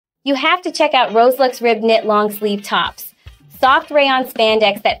You have to check out Roselux Rib Knit Long Sleeve Tops. Soft rayon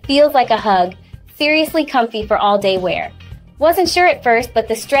spandex that feels like a hug, seriously comfy for all-day wear. Wasn't sure at first, but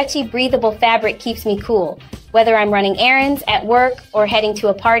the stretchy, breathable fabric keeps me cool, whether I'm running errands, at work, or heading to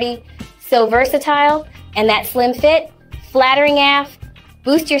a party. So versatile, and that slim fit, flattering af.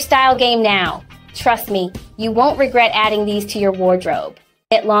 Boost your style game now. Trust me, you won't regret adding these to your wardrobe.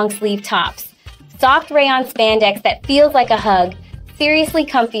 Knit long sleeve tops. Soft rayon spandex that feels like a hug, seriously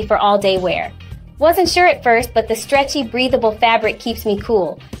comfy for all-day wear. Wasn't sure at first, but the stretchy, breathable fabric keeps me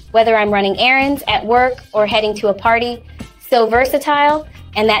cool, whether I'm running errands, at work, or heading to a party. So versatile,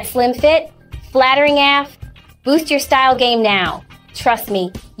 and that slim fit, flattering af. Boost your style game now. Trust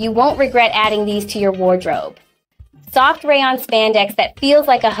me, you won't regret adding these to your wardrobe. Soft rayon spandex that feels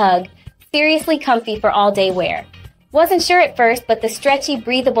like a hug, seriously comfy for all-day wear. Wasn't sure at first, but the stretchy,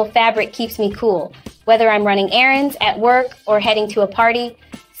 breathable fabric keeps me cool, whether I'm running errands, at work, or heading to a party.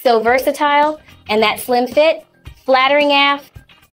 So versatile, and that slim fit, flattering af.